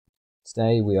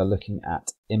Today we are looking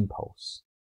at impulse.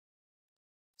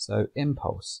 So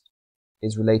impulse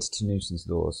is related to Newton's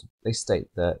laws. They state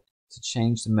that to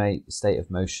change the state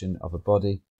of motion of a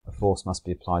body, a force must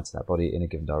be applied to that body in a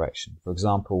given direction. For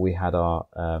example, we had our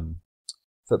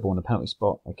football in the penalty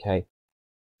spot. Okay,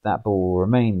 that ball will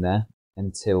remain there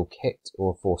until kicked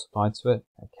or force applied to it.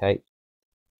 Okay,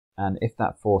 and if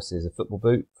that force is a football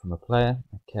boot from a player,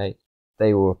 okay,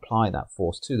 they will apply that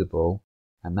force to the ball,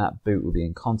 and that boot will be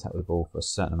in contact with the ball for a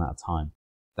certain amount of time.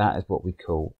 That is what we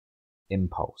call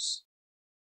impulse.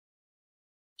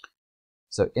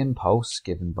 So impulse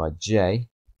given by J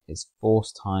is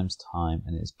force times time,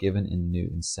 and it's given in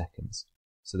Newton seconds.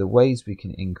 So the ways we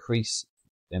can increase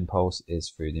impulse is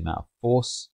through the amount of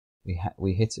force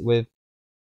we hit it with,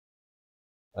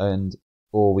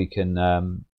 or we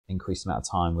can increase the amount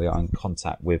of time we are in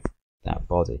contact with that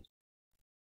body.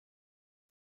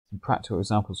 Some practical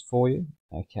examples for you.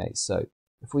 Okay, so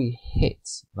if we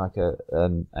hit like a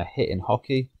hit in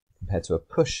hockey compared to a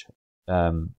push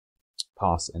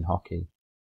pass in hockey,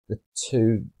 the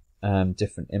two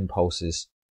different impulses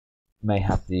may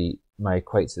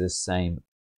equate to the same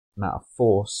amount of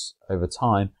force over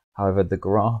time. However, the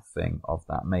graphing of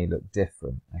that may look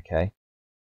different. Okay.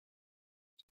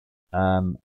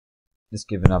 Let's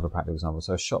give another practical example.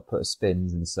 So a shot putter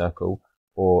spins in a circle,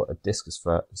 or a discus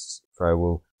throw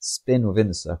will spin within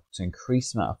the circle to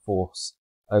increase the amount of force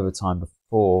over time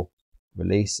before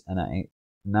release, and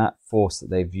that force that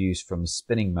they've used from the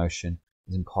spinning motion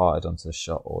is imparted onto the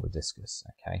shot or the discus.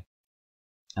 Okay,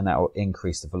 and that will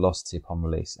increase the velocity upon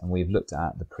release, and we've looked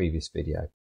at the previous video.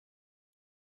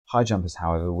 High jumpers,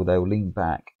 however, they'll lean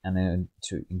back and then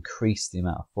to increase the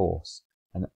amount of force,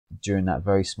 and during that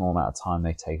very small amount of time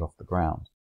they take off the ground.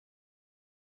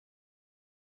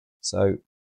 So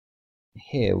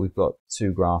here we've got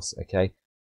two graphs. Okay,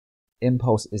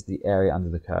 impulse is the area under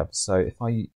the curve. So if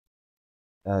I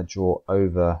draw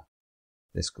over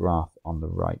this graph on the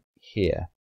right here,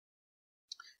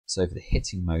 so for the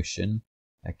hitting motion,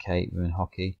 okay, in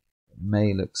hockey, it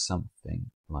may look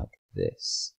something like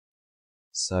this.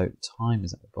 So time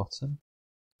is at the bottom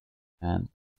and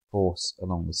force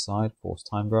along the side, force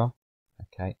time graph.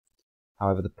 Okay,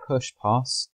 however, the push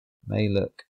pass may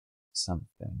look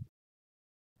something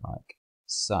like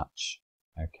such.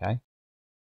 Okay,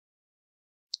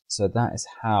 so that is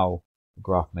how the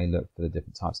graph may look for the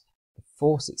different types. The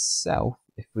force itself,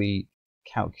 if we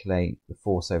calculate the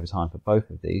force over time for both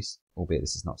of these, albeit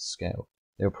this is not to scale,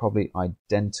 they're probably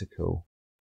identical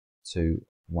to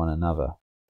one another.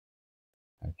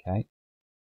 Okay,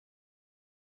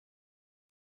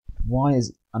 why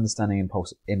is understanding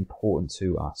impulse important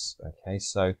to us? Okay,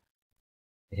 so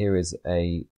here is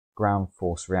a ground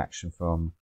force reaction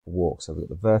from a walk. So we've got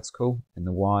the vertical in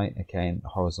the Y, okay, and the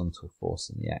horizontal force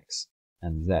in the X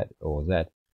and Z, or Z,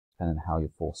 depending on how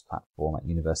your force platform at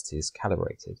university is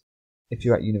calibrated. If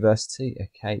you're at university,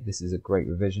 okay, this is a great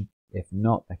revision. If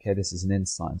not, okay, this is an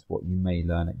insight into what you may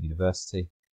learn at university.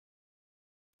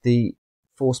 The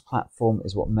force platform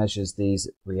is what measures these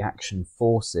reaction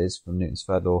forces from Newton's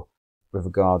third law with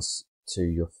regards to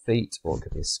your feet, or it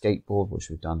could be a skateboard, which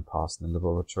we've done past in the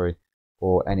laboratory,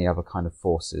 or any other kind of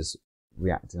forces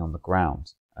reacting on the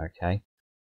ground. Okay,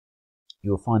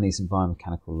 you'll find these in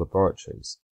biomechanical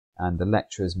laboratories, and the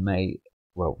lecturers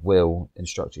will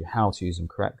instruct you how to use them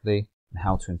correctly and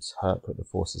how to interpret the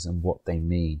forces and what they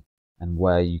mean, and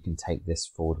where you can take this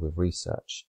forward with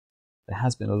research. There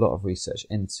has been a lot of research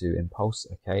into impulse,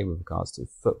 okay, with regards to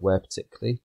footwear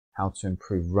particularly, how to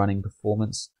improve running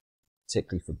performance,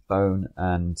 particularly for bone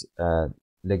and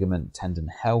ligament tendon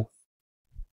health,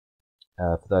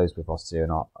 for those with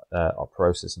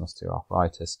osteoporosis and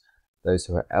osteoarthritis, those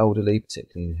who are elderly,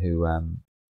 particularly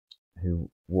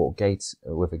who walk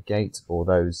with a gait, or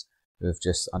those who have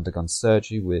just undergone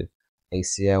surgery with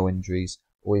ACL injuries,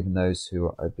 or even those who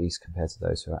are obese compared to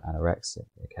those who are anorexic.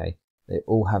 Okay, they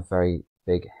all have very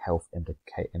big health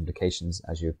implications,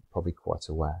 as you're probably quite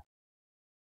aware.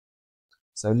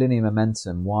 So linear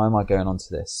momentum, why am I going on to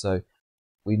this? So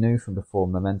we knew from before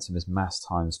momentum is mass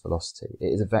times velocity. It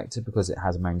is a vector because it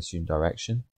has a magnitude and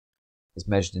direction. It's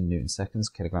measured in Newton seconds,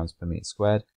 kilograms per meter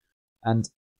squared, and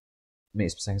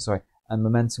meters per second, sorry. And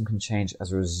momentum can change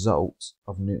as a result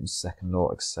of Newton's second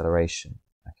law acceleration.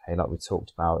 Okay, like we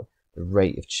talked about, the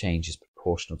rate of change is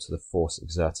proportional to the force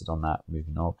exerted on that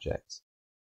moving object.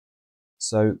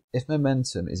 So if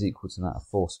momentum is equal to the amount of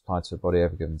force applied to a body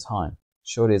over a given time,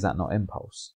 surely is that not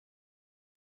impulse?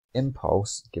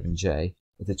 Impulse, given J,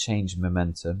 is the change in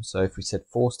momentum. So if we said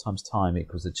force times time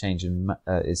equals the change in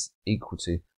is equal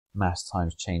to mass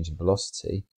times change in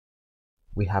velocity,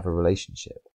 we have a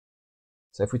relationship.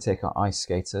 So if we take our ice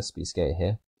skater, speed skater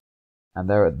here, and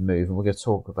they're at the move, and we're going to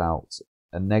talk about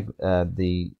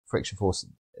the friction force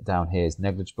down here is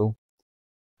negligible.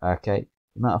 Okay,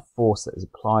 the amount of force that is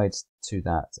applied to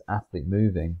that athlete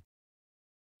moving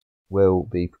will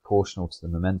be proportional to the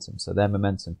momentum. So their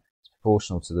momentum is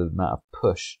proportional to the amount of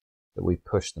push that we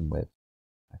push them with.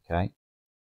 Okay,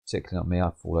 particularly on me,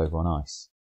 I fall over on ice.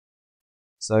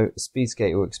 So a speed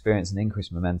skater will experience an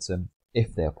increased momentum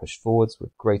if they are pushed forwards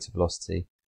with greater velocity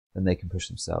than they can push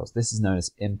themselves. This is known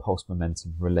as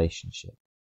impulse-momentum relationship.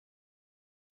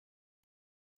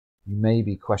 You may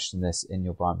be questioning this in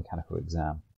your biomechanical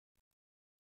exam.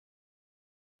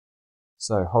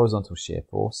 So horizontal shear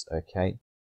force, okay.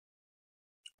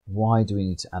 Why do we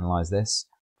need to analyse this?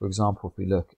 For example, if we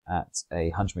look at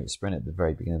a 100-metre sprint at the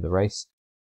very beginning of the race,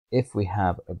 if we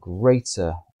have a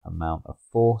greater amount of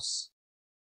force,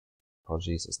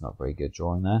 apologies, it's not very good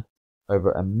drawing there,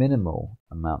 over a minimal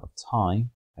amount of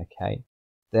time, okay,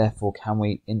 therefore can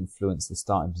we influence the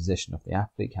starting position of the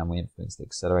athlete? Can we influence the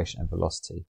acceleration and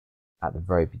velocity at the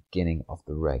very beginning of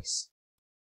the race?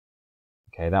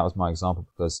 Okay, that was my example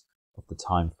because of the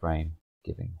time frame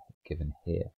given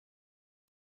here.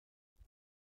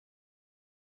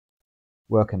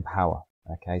 Work and power.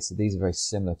 Okay, so these are very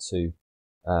similar to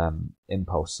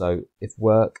impulse. So if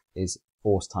work is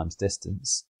force times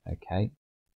distance, okay,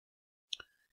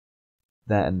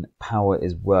 then power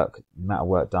is work, the amount of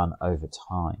work done over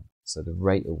time. So the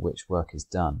rate at which work is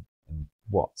done in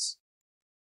watts.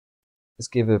 Let's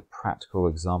give a practical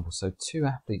example. So two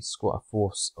athletes squat a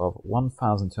force of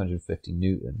 1,250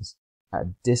 newtons at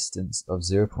a distance of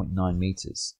 0.9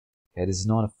 meters. Okay, this is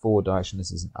not in a forward direction,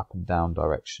 this is an up and down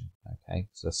direction. Okay,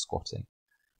 so that's squatting.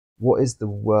 What is the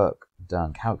work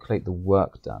done? Calculate the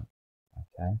work done.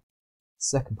 Okay.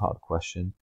 Second part of the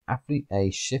question, athlete A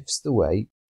shifts the weight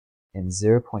in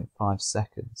 0.5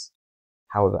 seconds.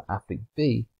 However, athlete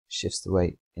B shifts the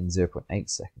weight in 0.8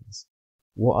 seconds.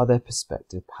 What are their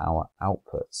prospective power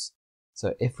outputs?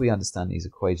 So if we understand these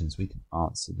equations, we can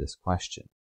answer this question.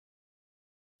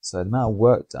 So the amount of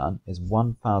work done is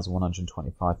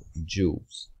 1,125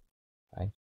 joules.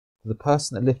 Okay. For the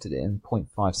person that lifted it in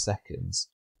 0.5 seconds,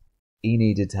 he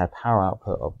needed to have power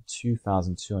output of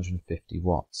 2,250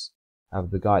 watts. However,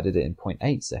 the guy that did it in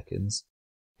 0.8 seconds,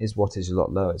 his wattage is a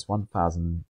lot lower. It's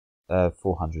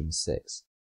 1,406.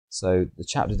 So the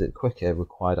chap that did it quicker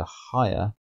required a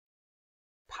higher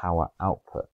power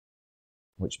output,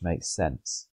 which makes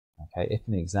sense. Okay, if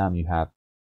in the exam you have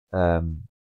a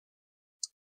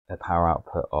power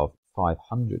output of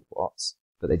 500 watts,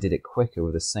 but they did it quicker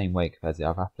with the same weight compared to the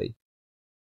other athlete,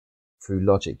 through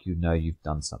logic you know you've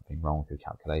done something wrong with your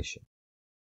calculation.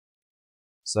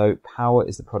 So power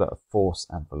is the product of force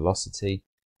and velocity.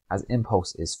 As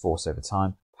impulse is force over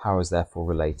time, power is therefore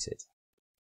related.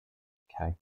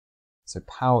 Okay, so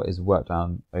power is work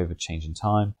done over change in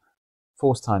time.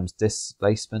 Force times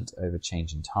displacement over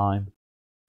change in time.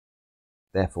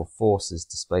 Therefore, force is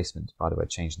displacement divided by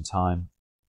change in time.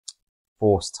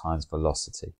 Force times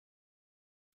velocity.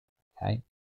 Okay,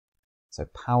 so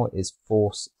power is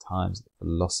force times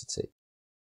velocity.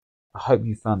 I hope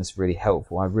you found this really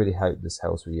helpful. I really hope this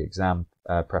helps with your exam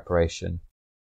preparation.